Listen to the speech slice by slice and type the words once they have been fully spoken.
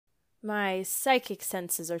My psychic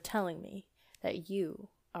senses are telling me that you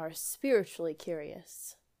are spiritually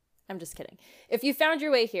curious. I'm just kidding. If you found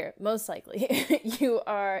your way here, most likely you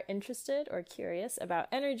are interested or curious about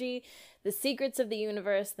energy, the secrets of the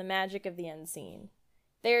universe, the magic of the unseen.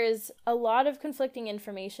 There's a lot of conflicting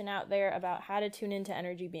information out there about how to tune into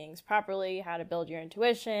energy beings properly, how to build your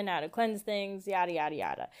intuition, how to cleanse things, yada, yada,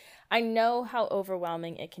 yada. I know how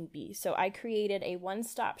overwhelming it can be, so I created a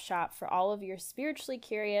one-stop shop for all of your spiritually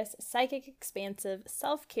curious, psychic expansive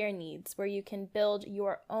self-care needs, where you can build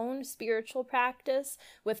your own spiritual practice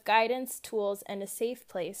with guidance, tools, and a safe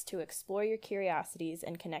place to explore your curiosities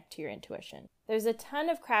and connect to your intuition. There's a ton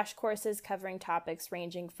of crash courses covering topics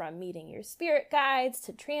ranging from meeting your spirit guides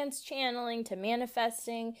to trance channeling to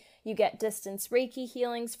manifesting. You get distance Reiki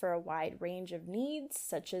healings for a wide range of needs,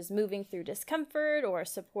 such as moving through discomfort or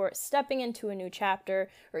support stepping into a new chapter,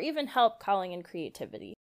 or even help calling in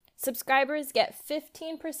creativity. Subscribers get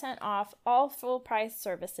 15% off all full-price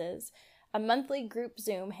services, a monthly group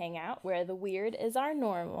Zoom hangout where the weird is our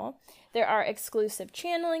normal. There are exclusive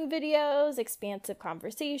channeling videos, expansive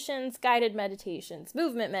conversations, guided meditations,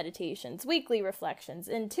 movement meditations, weekly reflections,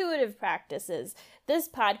 intuitive practices, this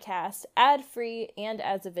podcast, ad-free and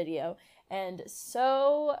as a video, and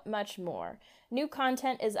so much more. New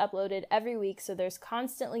content is uploaded every week, so there's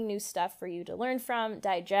constantly new stuff for you to learn from,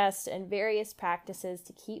 digest, and various practices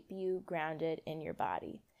to keep you grounded in your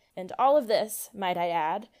body. And all of this, might I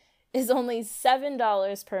add, is only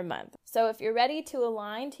 $7 per month. So if you're ready to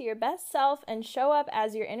align to your best self and show up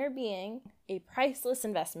as your inner being, a priceless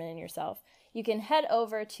investment in yourself, you can head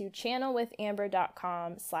over to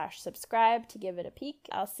channelwithamber.com/subscribe to give it a peek.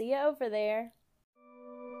 I'll see you over there.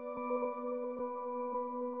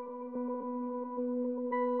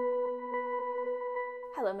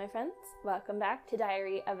 Hello, my friends. Welcome back to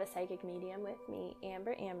Diary of a Psychic Medium with me,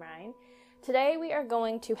 Amber Amrine. Today we are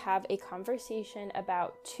going to have a conversation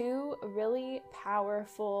about two really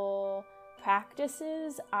powerful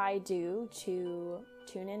practices I do to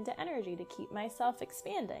tune into energy, to keep myself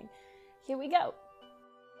expanding. Here we go.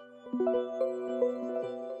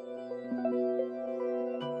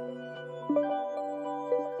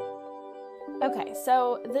 Okay,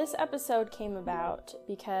 so this episode came about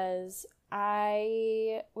because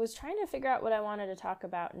I was trying to figure out what I wanted to talk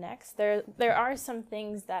about next. There are some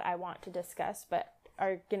things that I want to discuss, but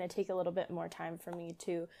are going to take a little bit more time for me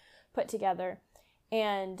to put together.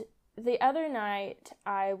 And the other night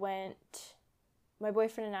my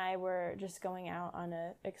boyfriend and I were just going out on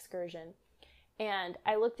an excursion. And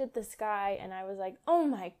I looked at the sky and I was like, oh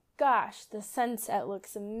my gosh, the sunset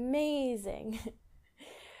looks amazing.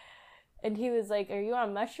 And he was like, are you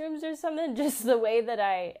on mushrooms or something? Just the way that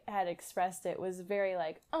I had expressed it was very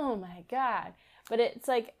like, oh my God. But it's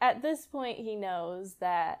like, at this point, he knows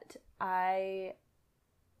that I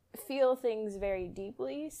feel things very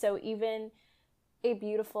deeply. So even a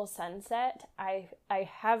beautiful sunset, I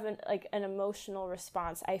have an emotional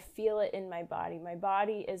response. I feel it in my body. My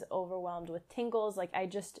body is overwhelmed with tingles. Like, I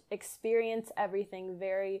just experience everything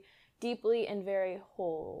very deeply and very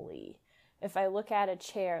wholly. If I look at a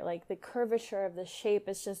chair, like the curvature of the shape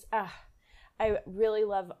is just, I really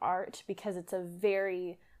love art because it's a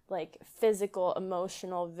very like physical,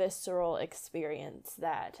 emotional, visceral experience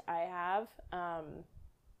that I have.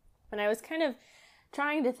 And I was kind of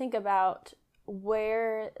trying to think about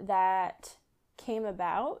where that came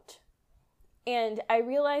about. And I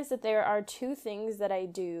realized that there are two things that I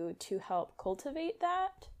do to help cultivate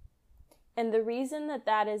that. And the reason that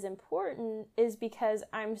that is important is because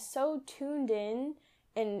I'm so tuned in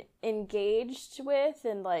and engaged with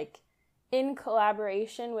and like in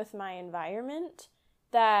collaboration with my environment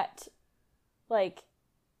that like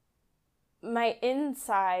my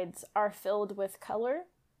insides are filled with color,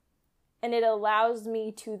 and it allows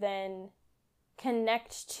me to then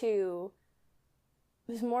connect to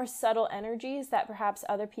more subtle energies that perhaps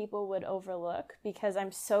other people would overlook because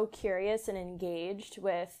I'm so curious and engaged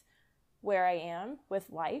with where I am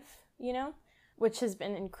with life, you know, which has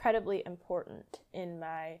been incredibly important in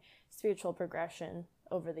my spiritual progression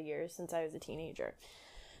over the years since I was a teenager.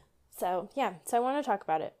 So I want to talk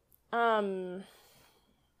about it.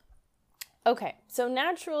 Okay, so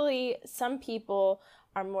naturally, some people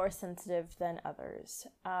are more sensitive than others.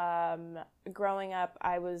 Growing up,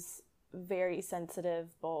 I was very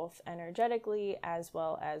sensitive, both energetically as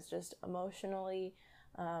well as just emotionally.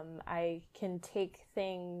 I can take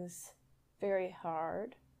things very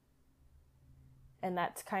hard, and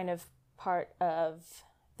that's kind of part of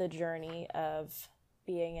the journey of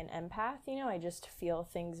being an empath. You know, I just feel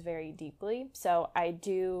things very deeply. So I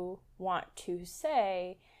do want to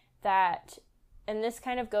say that, and this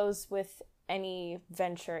kind of goes with any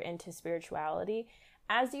venture into spirituality,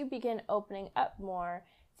 as you begin opening up more,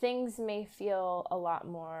 things may feel a lot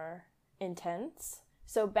more intense.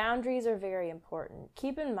 So boundaries are very important.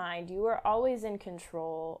 Keep in mind, you are always in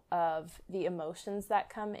control of the emotions that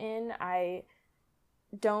come in. I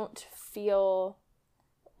don't feel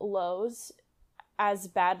lows as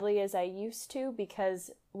badly as I used to,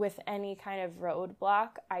 because with any kind of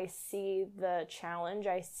roadblock, I see the challenge,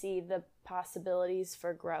 I see the possibilities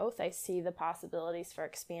for growth, I see the possibilities for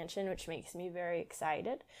expansion, which makes me very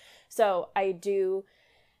excited. So I do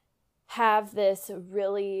have this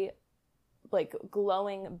really like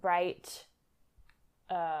glowing bright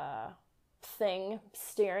thing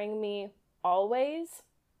steering me always.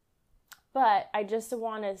 But I just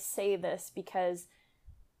want to say this because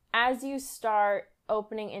as you start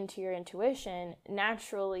opening into your intuition,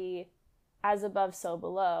 naturally, as above, so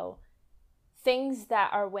below, things that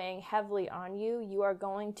are weighing heavily on you, you are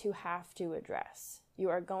going to have to address. You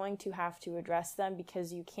are going to have to address them,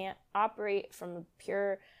 because you can't operate from a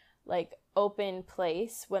pure, like, open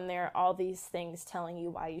place when there are all these things telling you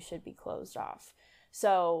why you should be closed off.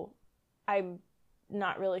 So I'm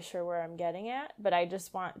not really sure where I'm getting at, but I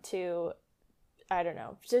just want to, I don't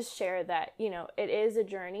know, just share that, you know, it is a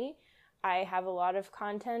journey. I have a lot of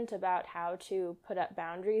content about how to put up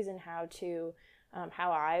boundaries and how to,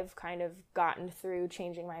 how I've kind of gotten through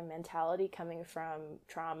changing my mentality coming from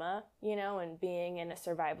trauma, you know, and being in a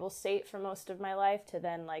survival state for most of my life to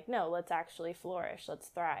then like, no, let's actually flourish, let's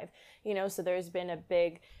thrive, you know. So there's been a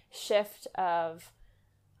big shift of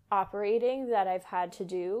operating that I've had to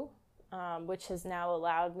do, which has now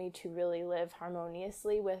allowed me to really live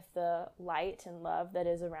harmoniously with the light and love that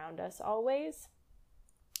is around us always.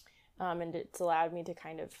 And it's allowed me to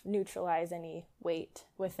kind of neutralize any weight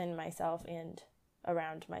within myself and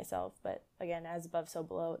around myself. But again, as above, so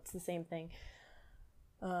below, it's the same thing.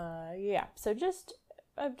 Yeah, so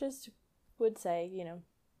I just would say, you know,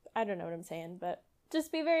 I don't know what I'm saying, but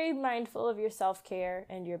just be very mindful of your self-care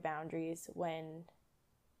and your boundaries when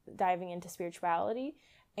diving into spirituality.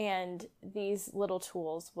 And these little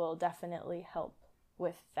tools will definitely help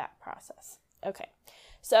with that process. Okay,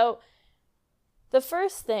 so the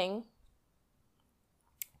first thing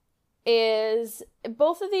is,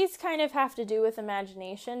 both of these kind of have to do with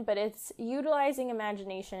imagination, but it's utilizing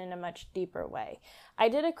imagination in a much deeper way. I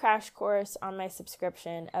did a crash course on my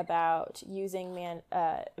subscription about using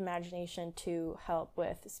imagination to help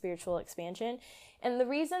with spiritual expansion. And the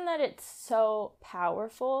reason that it's so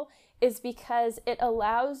powerful is because it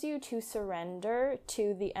allows you to surrender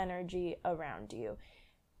to the energy around you.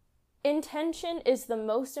 Intention is the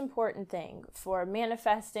most important thing for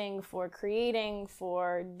manifesting, for creating,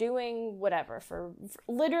 for doing whatever, for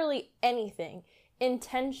literally anything.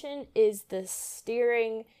 Intention is the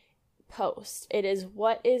steering post. It is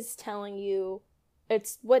what is telling you,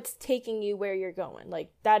 it's what's taking you where you're going.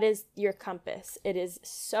 Like, that is your compass. It is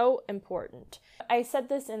so important. I said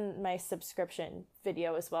this in my subscription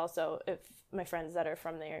video as well, so if my friends that are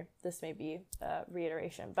from there, this may be a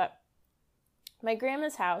reiteration, but my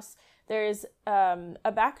grandma's house, there's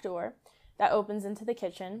a back door that opens into the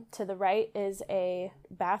kitchen. To the right is a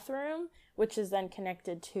bathroom, which is then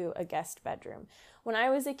connected to a guest bedroom. When I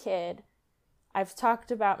was a kid, I've talked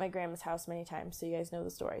about my grandma's house many times, so you guys know the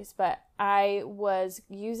stories, but I was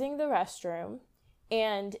using the restroom,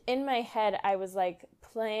 and in my head, I was like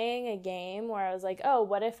playing a game where I was like, oh,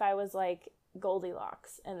 what if I was like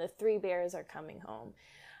Goldilocks and the three bears are coming home?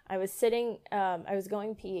 I was sitting, I was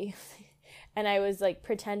going pee, and I was like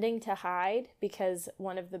pretending to hide because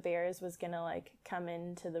one of the bears was gonna like come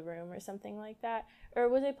into the room or something like that. Or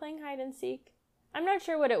was I playing hide and seek? I'm not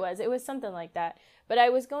sure what it was. It was something like that. But I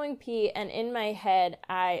was going pee, and in my head,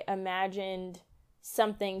 I imagined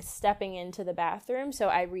something stepping into the bathroom. So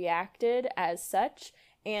I reacted as such,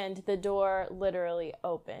 and the door literally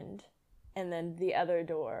opened. And then the other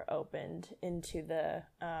door opened into the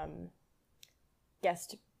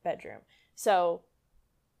guest bedroom. So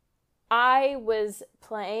I was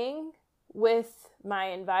playing with my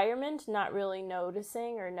environment, not really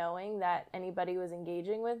noticing or knowing that anybody was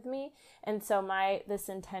engaging with me. And so this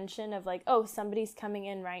intention of like, oh, somebody's coming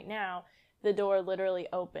in right now, the door literally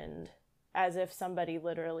opened as if somebody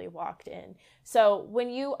literally walked in. So when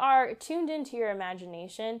you are tuned into your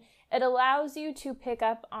imagination, it allows you to pick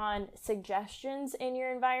up on suggestions in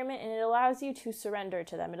your environment, and it allows you to surrender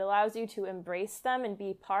to them. It allows you to embrace them and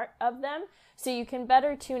be part of them, so you can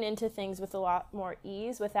better tune into things with a lot more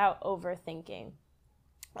ease without overthinking.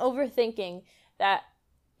 Overthinking that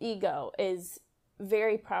ego is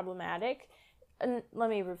very problematic. And let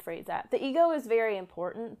me rephrase that. The ego is very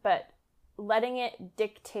important, but letting it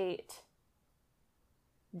dictate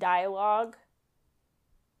dialogue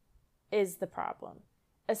is the problem.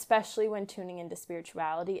 Especially when tuning into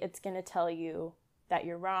spirituality, it's going to tell you that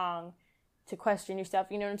you're wrong, to question yourself.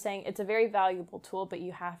 You know what I'm saying? It's a very valuable tool, but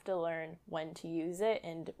you have to learn when to use it.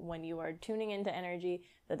 And when you are tuning into energy,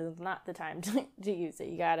 that is not the time to use it.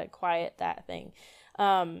 You got to quiet that thing.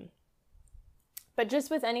 But just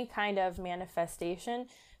with any kind of manifestation,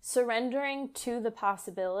 surrendering to the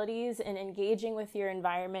possibilities and engaging with your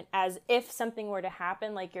environment as if something were to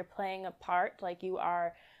happen, like you're playing a part, like you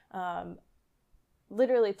are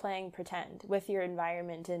literally playing pretend with your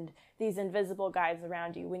environment and these invisible guides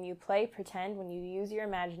around you. When you play pretend, when you use your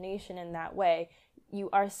imagination in that way, you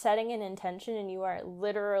are setting an intention and you are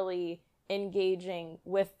literally engaging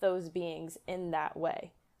with those beings in that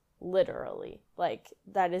way. Literally. Like,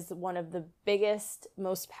 that is one of the biggest,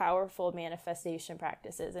 most powerful manifestation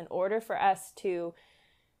practices. In order for us to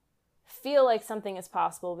feel like something is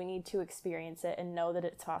possible, we need to experience it and know that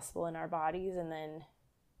it's possible in our bodies, and then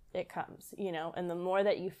it comes, you know, and the more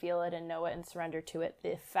that you feel it and know it and surrender to it,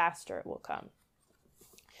 the faster it will come.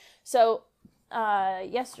 So,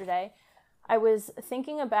 yesterday, I was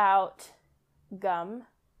thinking about gum,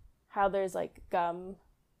 how there's like gum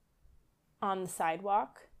on the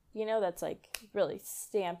sidewalk, you know, that's like really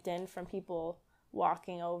stamped in from people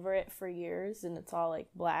walking over it for years, and it's all like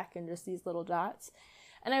black and just these little dots.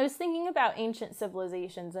 And I was thinking about ancient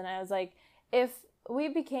civilizations, and I was like, if we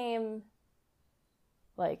became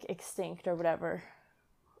like extinct or whatever,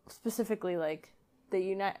 specifically like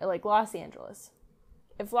like Los Angeles,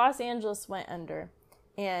 if Los Angeles went under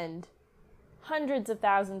and hundreds of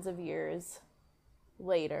thousands of years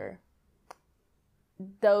later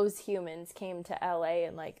those humans came to LA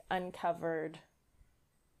and like uncovered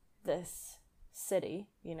this city,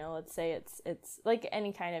 you know, let's say it's like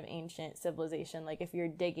any kind of ancient civilization, like if you're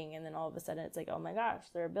digging and then all of a sudden it's like, oh my gosh,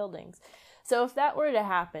 there are buildings. So if that were to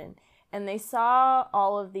happen and they saw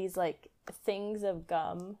all of these like things of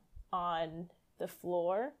gum on the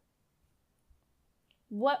floor,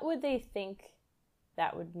 what would they think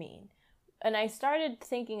that would mean? And I started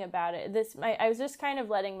thinking about it. I was just kind of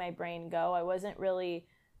letting my brain go. I wasn't really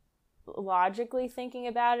logically thinking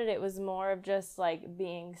about it. It was more of just like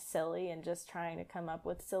being silly and just trying to come up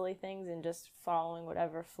with silly things and just following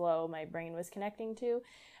whatever flow my brain was connecting to.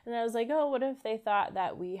 And I was like, oh, what if they thought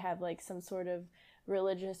that we have like some sort of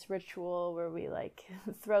religious ritual where we like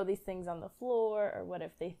throw these things on the floor? Or what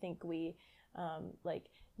if they think we like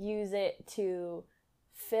use it to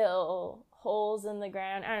fill holes in the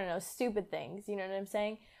ground? I don't know, stupid things, you know what I'm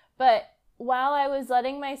saying? But while I was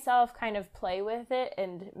letting myself kind of play with it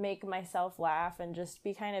and make myself laugh and just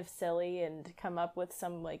be kind of silly and come up with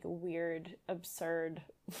some like weird, absurd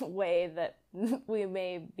way that we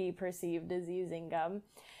may be perceived as using gum,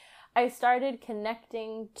 I started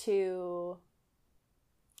connecting to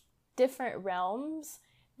different realms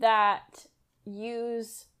that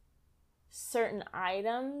use certain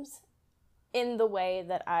items in the way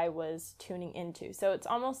that I was tuning into. So it's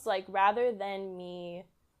almost like rather than me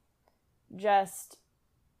just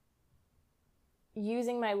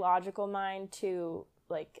using my logical mind to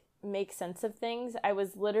like make sense of things, I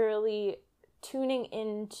was literally tuning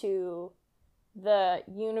into the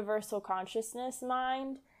universal consciousness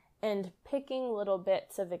mind and picking little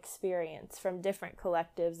bits of experience from different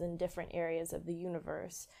collectives in different areas of the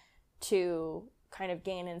universe to kind of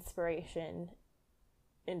gain inspiration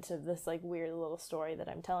into this like weird little story that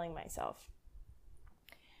I'm telling myself.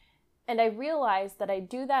 And I realized that I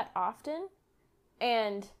do that often,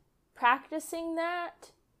 and practicing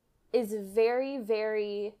that is very,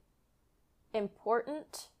 very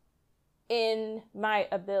important in my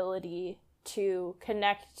ability to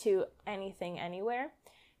connect to anything, anywhere,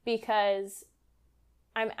 because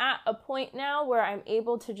I'm at a point now where I'm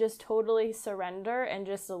able to just totally surrender and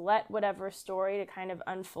just let whatever story to kind of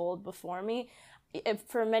unfold before me.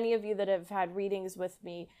 For many of you that have had readings with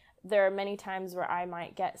me, there are many times where I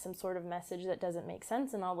might get some sort of message that doesn't make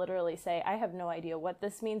sense, and I'll literally say, I have no idea what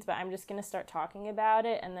this means, but I'm just going to start talking about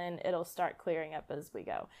it, and then it'll start clearing up as we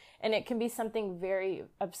go. And it can be something very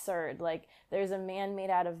absurd, like there's a man made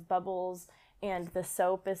out of bubbles, and the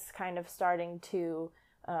soap is kind of starting to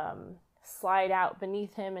slide out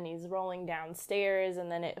beneath him, and he's rolling downstairs,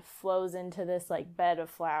 and then it flows into this like bed of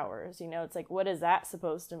flowers. You know, it's like, what is that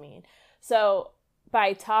supposed to mean? So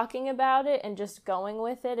by talking about it and just going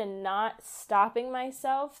with it and not stopping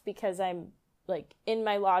myself because I'm like in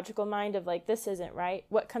my logical mind of like, this isn't right,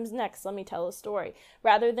 what comes next, let me tell a story,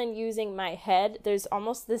 rather than using my head, there's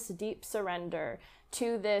almost this deep surrender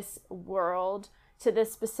to this world, to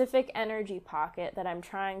this specific energy pocket that I'm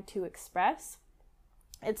trying to express.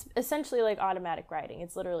 It's essentially like automatic writing.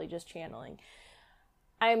 It's literally just channeling.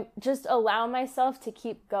 I just allow myself to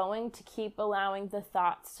keep going, to keep allowing the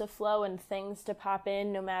thoughts to flow and things to pop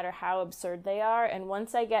in no matter how absurd they are. And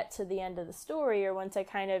once I get to the end of the story, or once I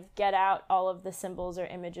kind of get out all of the symbols or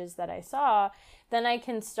images that I saw, then I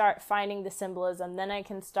can start finding the symbolism. Then I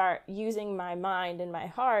can start using my mind and my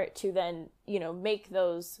heart to then, make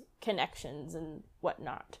those connections and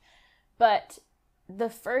whatnot. But the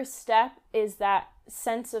first step is that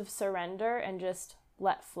sense of surrender and just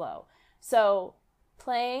let flow. So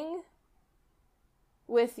playing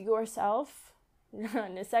with yourself, not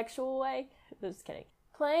in a sexual way, just kidding.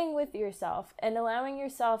 Playing with yourself and allowing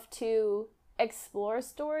yourself to explore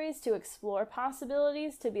stories, to explore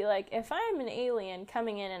possibilities, to be like, if I'm an alien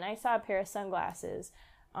coming in and I saw a pair of sunglasses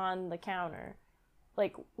on the counter,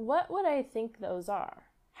 like, what would I think those are?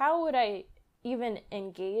 How would I even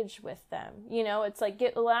engage with them? It's like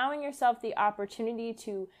allowing yourself the opportunity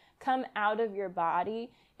to come out of your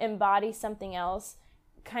body, embody something else,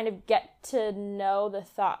 kind of get to know the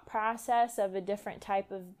thought process of a different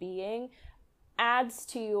type of being, adds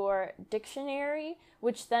to your dictionary,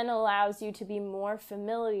 which then allows you to be more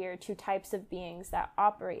familiar to types of beings that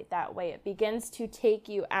operate that way. It begins to take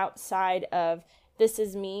you outside of this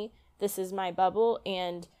is me, this is my bubble,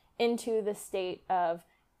 and into the state of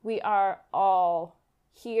we are all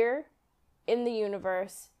here in the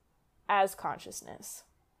universe as consciousness.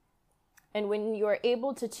 And when you are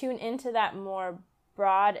able to tune into that more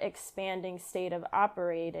broad, expanding state of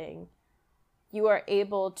operating, you are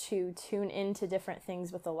able to tune into different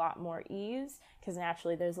things with a lot more ease, because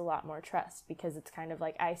naturally there's a lot more trust, because it's kind of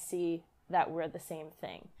like I see that we're the same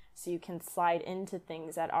thing. So you can slide into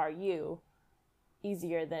things that are you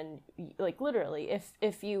easier than, like, literally.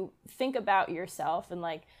 If you think about yourself and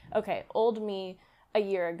like, okay, old me a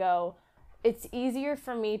year ago, it's easier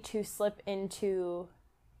for me to slip into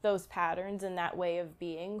those patterns and that way of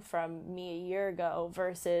being from me a year ago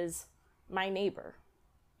versus my neighbor.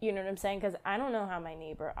 You know what I'm saying? Because I don't know how my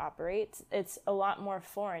neighbor operates. It's a lot more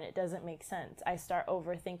foreign. It doesn't make sense. I start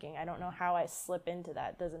overthinking. I don't know how I slip into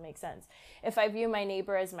that. It doesn't make sense. If I view my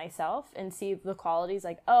neighbor as myself and see the qualities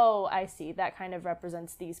like, oh, I see, that kind of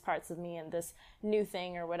represents these parts of me and this new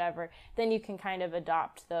thing or whatever, then you can kind of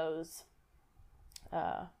adopt those,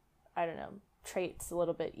 traits a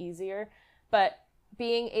little bit easier. But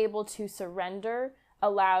being able to surrender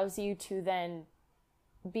allows you to then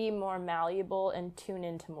be more malleable and tune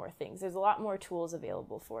into more things. There's a lot more tools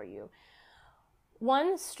available for you.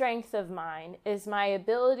 One strength of mine is my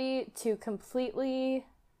ability to completely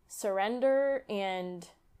surrender and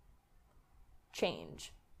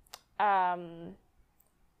change. I'm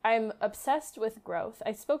obsessed with growth.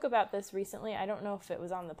 I spoke about this recently. I don't know if it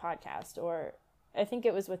was on the podcast or I think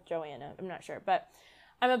it was with Joanna. I'm not sure, but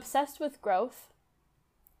I'm obsessed with growth.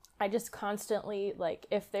 I just constantly, like,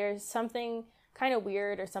 if there's something kind of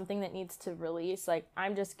weird or something that needs to release, like,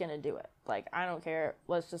 I'm just gonna do it. Like, I don't care,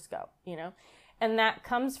 let's just go, And that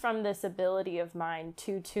comes from this ability of mine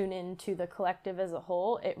to tune into the collective as a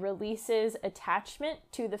whole. It releases attachment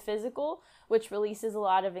to the physical, which releases a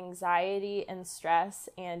lot of anxiety and stress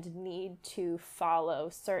and need to follow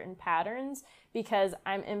certain patterns, because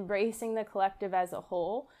I'm embracing the collective as a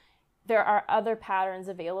whole. There are other patterns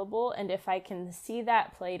available, and if I can see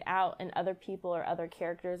that played out in other people or other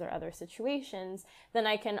characters or other situations, then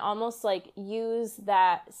I can almost like use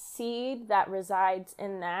that seed that resides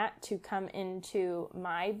in that to come into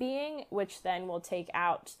my being, which then will take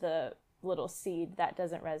out the little seed that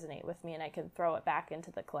doesn't resonate with me, and I can throw it back into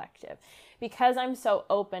the collective. Because I'm so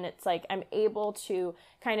open, it's like I'm able to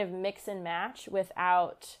kind of mix and match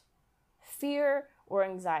without fear or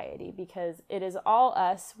anxiety, because it is all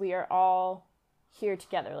us. We are all here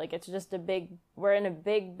together. Like, it's just we're in a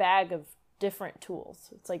big bag of different tools.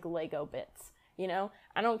 It's like Lego bits,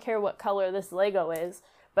 I don't care what color this Lego is,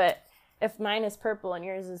 but if mine is purple and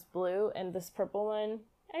yours is blue and this purple one,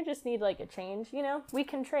 I just need like a change, we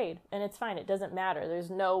can trade and it's fine. It doesn't matter. There's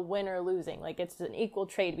no win or losing. Like, it's an equal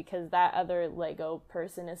trade because that other Lego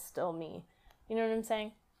person is still me. You know what I'm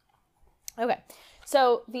saying? Okay,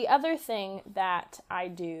 so the other thing that I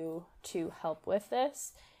do to help with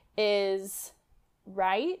this is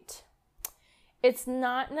write. It's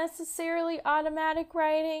not necessarily automatic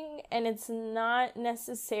writing, and it's not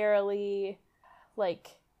necessarily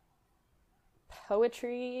like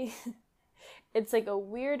poetry. It's like a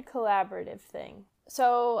weird collaborative thing.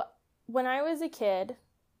 So when I was a kid,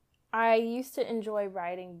 I used to enjoy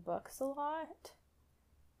writing books a lot.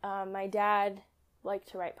 My dad liked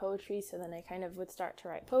to write poetry, so then I kind of would start to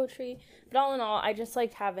write poetry. But all in all, I just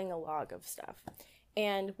liked having a log of stuff.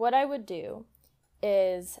 And what I would do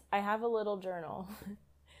is I have a little journal,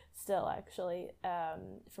 still actually,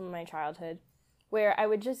 from my childhood, where I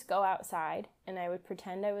would just go outside and I would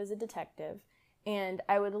pretend I was a detective and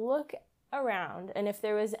I would look around, and if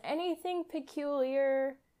there was anything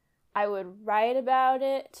peculiar, I would write about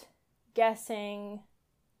it, guessing,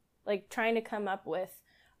 like trying to come up with,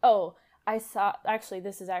 oh, I saw, actually,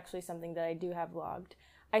 this is actually something that I do have logged.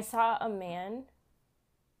 I saw a man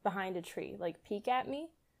behind a tree, like peek at me,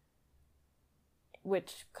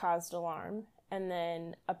 which caused alarm. And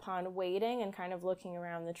then upon waiting and kind of looking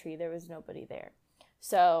around the tree, there was nobody there.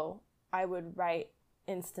 So I would write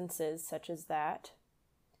instances such as that,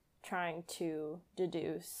 trying to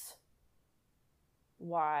deduce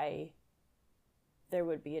why there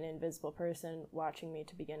would be an invisible person watching me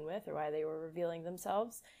to begin with, or why they were revealing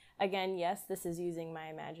themselves. Again, yes, this is using my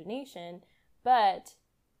imagination, but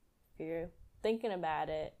if you're thinking about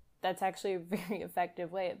it, that's actually a very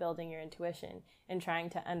effective way at building your intuition and trying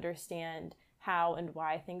to understand how and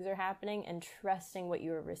why things are happening and trusting what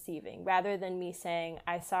you are receiving, rather than me saying,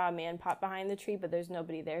 I saw a man pop behind the tree, but there's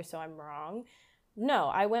nobody there, so I'm wrong. No,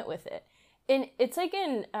 I went with it. And it's like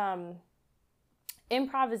in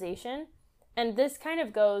improvisation, and this kind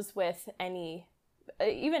of goes with any,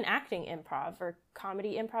 even acting improv or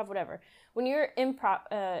comedy improv, whatever. When you're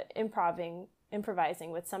improvising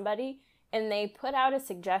with somebody and they put out a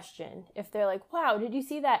suggestion, if they're like, wow, did you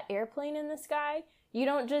see that airplane in the sky? You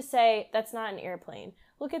don't just say, that's not an airplane.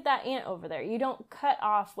 Look at that ant over there. You don't cut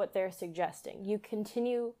off what they're suggesting. You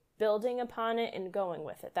continue building upon it and going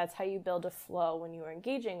with it. That's how you build a flow when you are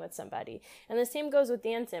engaging with somebody. And the same goes with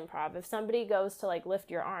dance improv. If somebody goes to like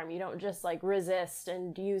lift your arm, you don't just like resist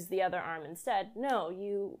and use the other arm instead. No,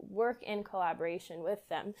 you work in collaboration with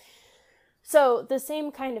them. So the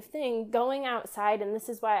same kind of thing, going outside, and this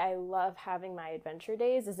is why I love having my adventure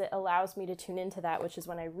days, is it allows me to tune into that, which is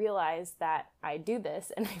when I realized that I do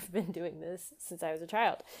this, and I've been doing this since I was a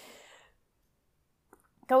child.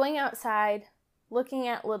 Going outside, looking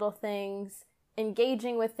at little things,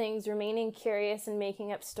 engaging with things, remaining curious, and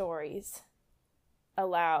making up stories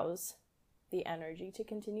allows the energy to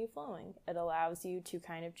continue flowing. It allows you to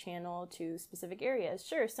kind of channel to specific areas.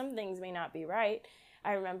 Sure, some things may not be right.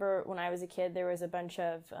 I remember when I was a kid, there was a bunch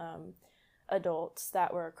of adults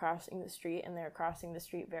that were crossing the street, and they were crossing the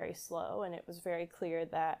street very slow, and it was very clear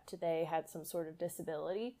that they had some sort of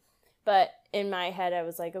disability. But in my head, I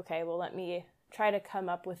was like, okay, well, let me try to come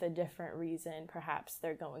up with a different reason. Perhaps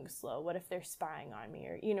they're going slow. What if they're spying on me?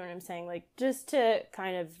 Or, you know what I'm saying? Like, just to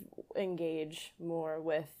kind of engage more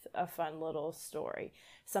with a fun little story,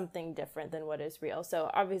 something different than what is real. So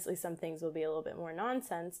obviously some things will be a little bit more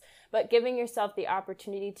nonsense, but giving yourself the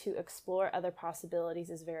opportunity to explore other possibilities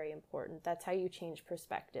is very important. That's how you change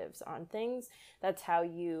perspectives on things. That's how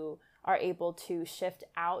you are able to shift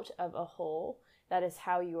out of a hole. That is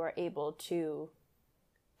how you are able to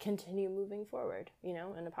continue moving forward, you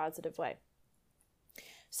know, in a positive way.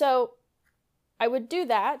 So I would do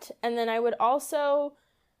that, and then I would also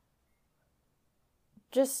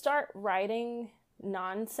just start writing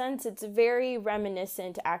nonsense. It's very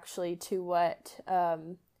reminiscent, actually, to what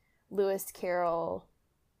Lewis Carroll,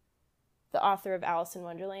 the author of Alice in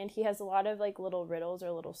Wonderland, he has a lot of like little riddles or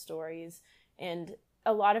little stories, and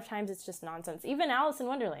a lot of times it's just nonsense. Even Alice in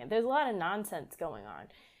Wonderland, there's a lot of nonsense going on.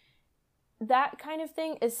 That kind of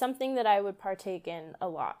thing is something that I would partake in a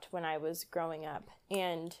lot when I was growing up.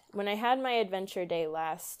 And when I had my adventure day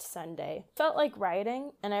last Sunday, felt like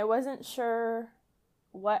writing, and I wasn't sure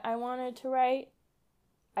what I wanted to write.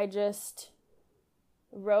 I just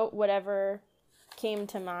wrote whatever came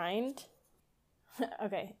to mind.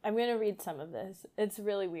 Okay, I'm going to read some of this. It's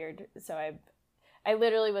really weird. So I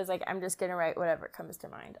literally was like, I'm just going to write whatever comes to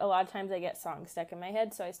mind. A lot of times I get songs stuck in my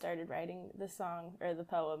head, so I started writing the song or the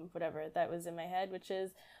poem, whatever that was in my head, which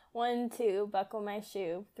is 1, 2, buckle my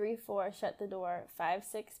shoe, 3, 4, shut the door, 5,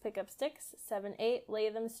 6, pick up sticks, 7, 8, lay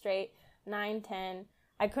them straight, 9, 10.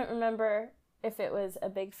 I couldn't remember if it was a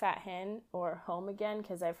big fat hen or home again,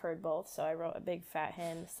 because I've heard both, so I wrote a big fat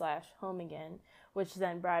hen / home again, which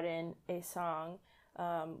then brought in a song,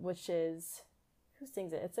 which is, who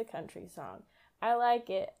sings it? It's a country song. I like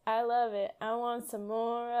it, I love it, I want some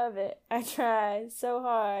more of it, I try so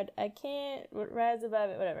hard, I can't rise above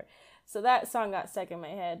it, whatever. So that song got stuck in my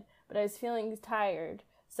head, but I was feeling tired,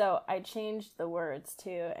 so I changed the words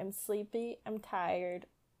to, I'm sleepy, I'm tired,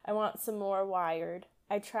 I want some more wired,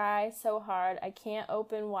 I try so hard, I can't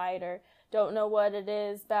open wider, don't know what it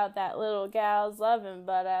is about that little gal's loving,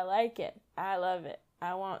 but I like it, I love it,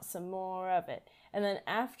 I want some more of it. And then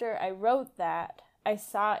after I wrote that, I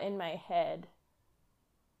saw in my head,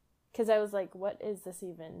 because I was like, what is this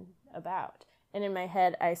even about? And in my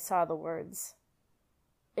head, I saw the words,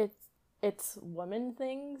 it's woman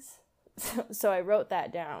things. So I wrote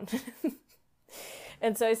that down.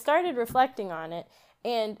 And so I started reflecting on it,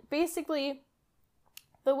 and basically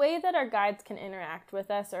the way that our guides can interact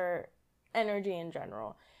with us, or energy in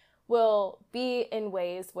general, will be in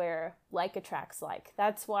ways where like attracts like.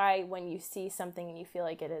 That's why when you see something and you feel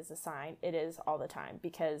like it is a sign, it is all the time,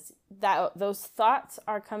 because those thoughts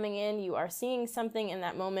are coming in, you are seeing something in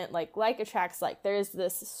that moment, like attracts like. There's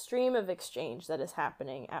this stream of exchange that is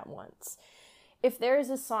happening at once. If there is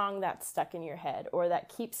a song that's stuck in your head or that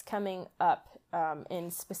keeps coming up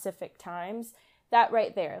in specific times, that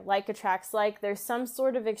right there, like attracts like, there's some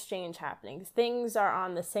sort of exchange happening. Things are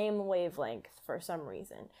on the same wavelength for some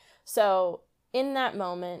reason. So in that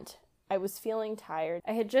moment, I was feeling tired.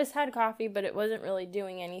 I had just had coffee, but it wasn't really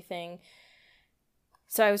doing anything.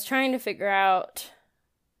 So I was trying to figure out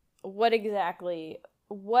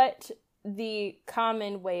what the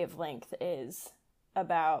common wavelength is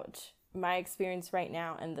about my experience right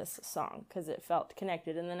now and this song, because it felt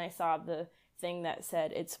connected. And then I saw the thing that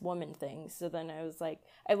said it's woman things. So then I was like,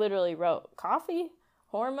 I literally wrote coffee,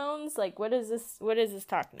 hormones, like what is this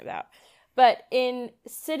talking about? But in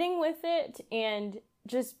sitting with it and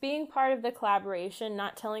just being part of the collaboration,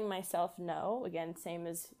 not telling myself no, again, same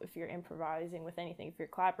as if you're improvising with anything, if you're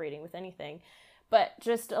collaborating with anything, but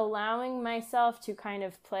just allowing myself to kind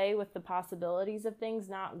of play with the possibilities of things,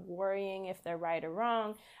 not worrying if they're right or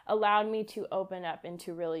wrong, allowed me to open up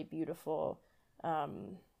into really beautiful,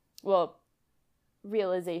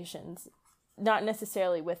 realizations. Not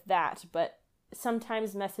necessarily with that, but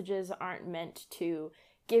sometimes messages aren't meant to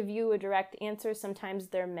give you a direct answer. Sometimes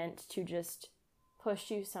they're meant to just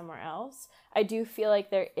push you somewhere else. I do feel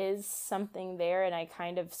like there is something there, and I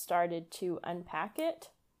kind of started to unpack it.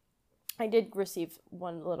 I did receive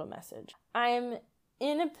one little message. I'm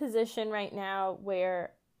in a position right now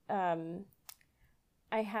where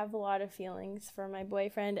I have a lot of feelings for my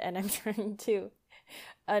boyfriend, and I'm trying to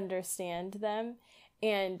understand them.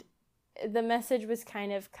 And the message was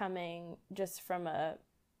kind of coming just from a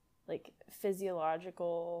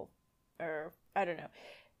physiological, or I don't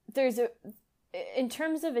know. In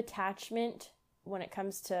terms of attachment, when it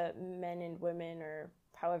comes to men and women, or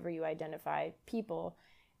however you identify people,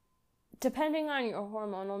 depending on your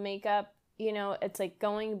hormonal makeup, it's like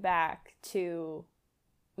going back to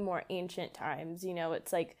more ancient times.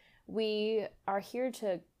 It's like we are here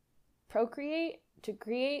to procreate, to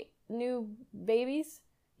create new babies,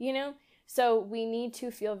 so we need to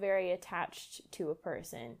feel very attached to a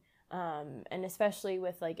person. And especially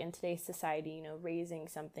with in today's society, raising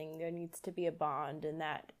something, there needs to be a bond, and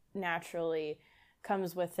that naturally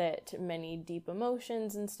comes with it many deep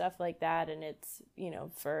emotions and stuff like that. And it's,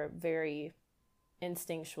 for very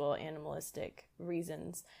instinctual, animalistic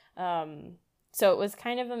reasons. So it was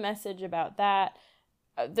kind of a message about that.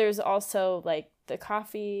 There's also the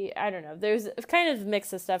coffee, I don't know, there's kind of a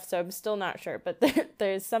mix of stuff, so I'm still not sure, but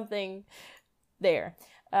there's something there.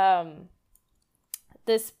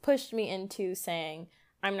 This pushed me into saying,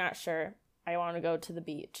 I'm not sure, I want to go to the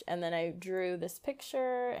beach. And then I drew this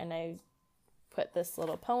picture, and I put this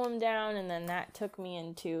little poem down, and then that took me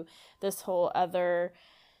into this whole other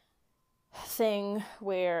thing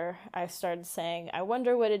where I started saying, I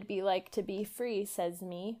wonder what it'd be like to be free, says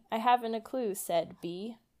me. I haven't a clue, said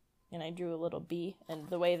B. And I drew a little B, and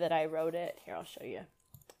the way that I wrote it, here, I'll show you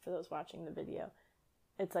for those watching the video.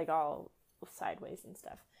 It's all sideways and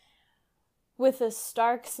stuff. With a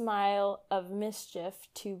stark smile of mischief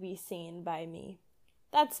to be seen by me.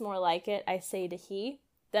 That's more like it, I say to he.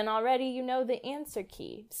 Then already you know the answer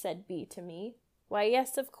key, said B to me. Why,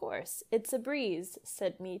 yes, of course, it's a breeze,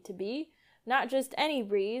 said me to B. Not just any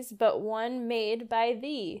breeze, but one made by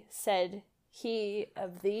thee, said he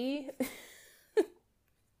of thee.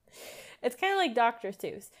 It's kind of like Dr.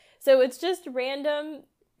 Seuss. So it's just random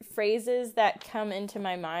phrases that come into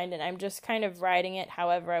my mind, and I'm just kind of writing it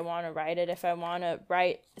however I want to write it. If I want to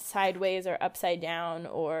write sideways or upside down,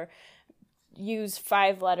 or use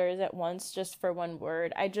 5 letters at once just for one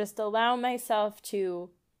word, I just allow myself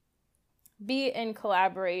to be in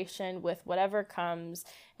collaboration with whatever comes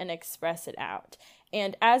and express it out.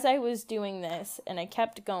 And as I was doing this, and I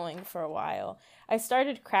kept going for a while, I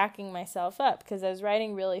started cracking myself up because I was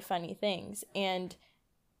writing really funny things. And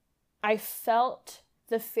I felt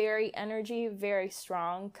the fairy energy very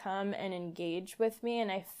strong come and engage with me.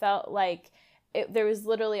 And I felt like there was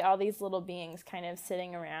literally all these little beings kind of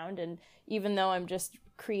sitting around. And even though I'm just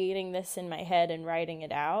creating this in my head and writing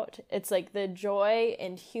it out, it's like the joy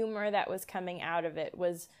and humor that was coming out of it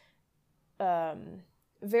was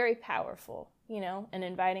very powerful, and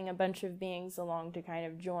inviting a bunch of beings along to kind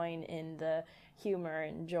of join in the humor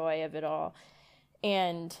and joy of it all.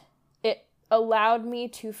 And allowed me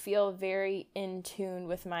to feel very in tune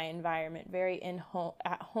with my environment, very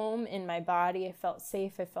at home in my body. I felt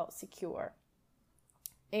safe, I felt secure.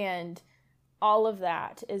 And all of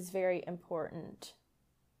that is very important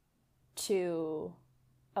to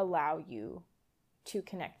allow you to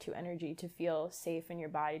connect to energy, to feel safe in your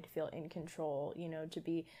body, to feel in control, to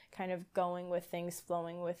be kind of going with things,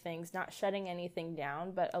 flowing with things, not shutting anything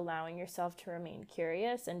down, but allowing yourself to remain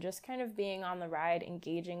curious and just kind of being on the ride,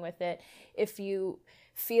 engaging with it. If you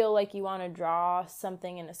feel like you want to draw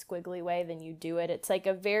something in a squiggly way, then you do it. It's like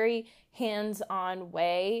a very hands-on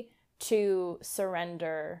way to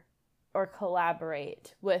surrender or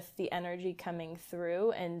collaborate with the energy coming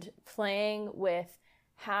through and playing with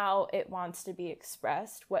how it wants to be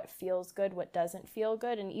expressed, what feels good, what doesn't feel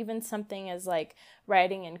good, and even something as like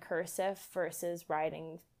writing in cursive versus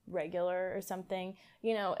writing regular or something,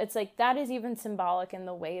 it's like that is even symbolic in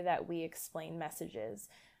the way that we explain messages.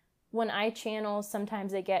 When I channel,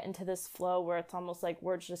 sometimes I get into this flow where it's almost like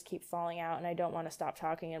words just keep falling out and I don't want to stop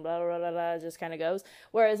talking and blah, blah, blah, blah, it just kind of goes.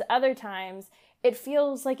 Whereas other times it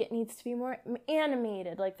feels like it needs to be more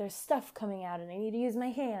animated, like there's stuff coming out and I need to use my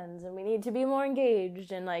hands and we need to be more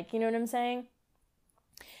engaged and like, you know what I'm saying?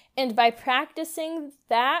 And by practicing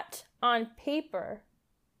that on paper,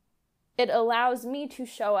 it allows me to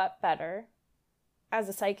show up better as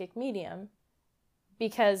a psychic medium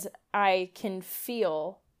because I can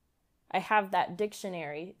feel, I have that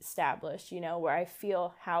dictionary established, where I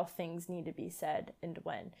feel how things need to be said and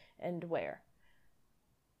when and where.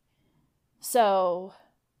 So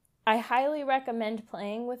I highly recommend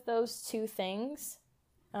playing with those two things.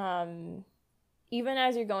 Even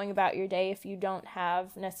as you're going about your day, if you don't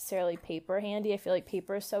have necessarily paper handy, I feel like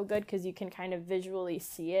paper is so good because you can kind of visually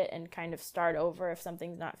see it and kind of start over if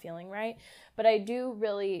something's not feeling right. But I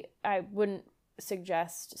wouldn't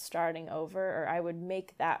suggest starting over, or I would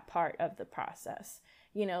make that part of the process.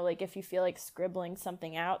 Like if you feel like scribbling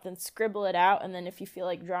something out, then scribble it out. And then if you feel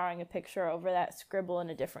like drawing a picture over that, scribble in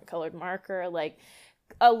a different colored marker. Like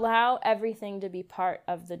allow everything to be part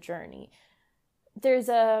of the journey. There's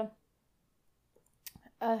a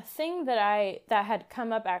thing that had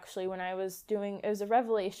come up actually when I was doing, it was a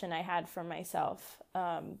revelation I had for myself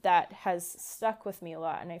that has stuck with me a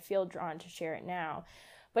lot, and I feel drawn to share it now.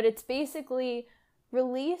 But it's basically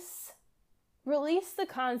release the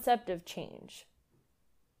concept of change.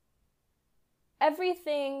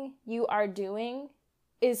 Everything you are doing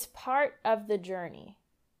is part of the journey.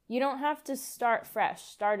 You don't have to start fresh,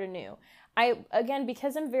 start anew.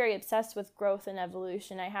 Because I'm very obsessed with growth and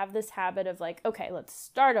evolution, I have this habit of like, okay, let's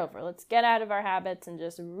start over. Let's get out of our habits and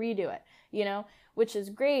just redo it, which is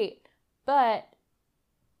great. But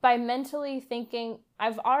by mentally thinking,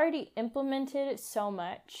 I've already implemented so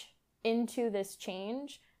much into this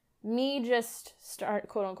change, me just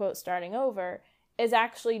quote unquote starting over is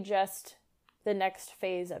actually just the next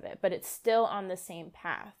phase of it, but it's still on the same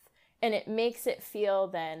path. And it makes it feel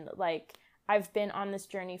then like I've been on this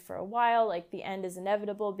journey for a while, like the end is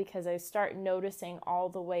inevitable, because I start noticing all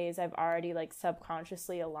the ways I've already like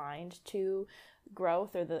subconsciously aligned to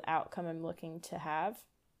growth or the outcome I'm looking to have.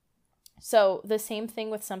 So the same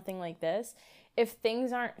thing with something like this. If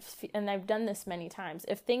things aren't, and I've done this many times,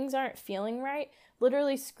 if things aren't feeling right,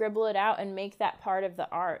 literally scribble it out and make that part of the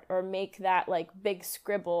art, or make that like big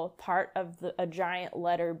scribble part of a giant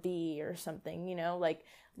letter B or something, like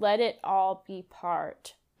let it all be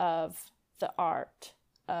part of the art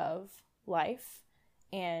of life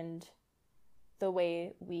and the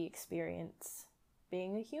way we experience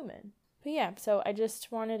being a human. But yeah, so I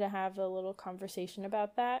just wanted to have a little conversation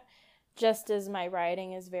about that. Just as my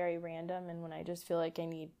writing is very random, and when I just feel like I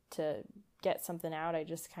need to get something out, I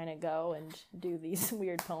just kind of go and do these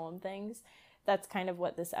weird poem things. That's kind of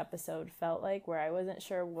what this episode felt like, where I wasn't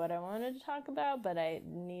sure what I wanted to talk about, but I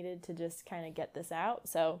needed to just kind of get this out.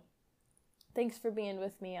 So thanks for being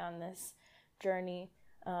with me on this journey.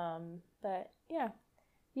 But yeah,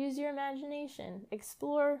 use your imagination,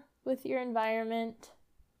 explore with your environment,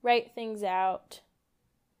 write things out,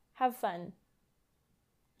 have fun,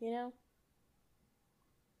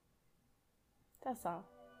 That's all.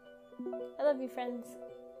 I love you, friends.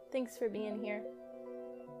 Thanks for being here.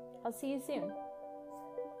 I'll see you soon.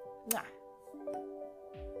 Mwah.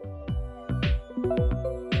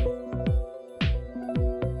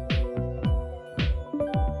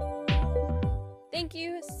 Thank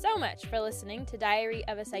you so much for listening to Diary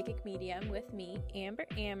of a Psychic Medium with me, Amber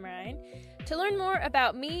Amrine. To learn more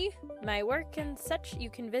about me, my work, and such, you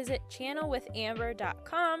can visit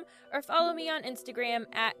channelwithamber.com or follow me on Instagram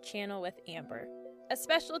at channelwithamber. A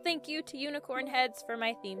special thank you to Unicorn Heads for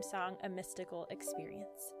my theme song, A Mystical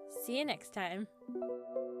Experience. See you next time.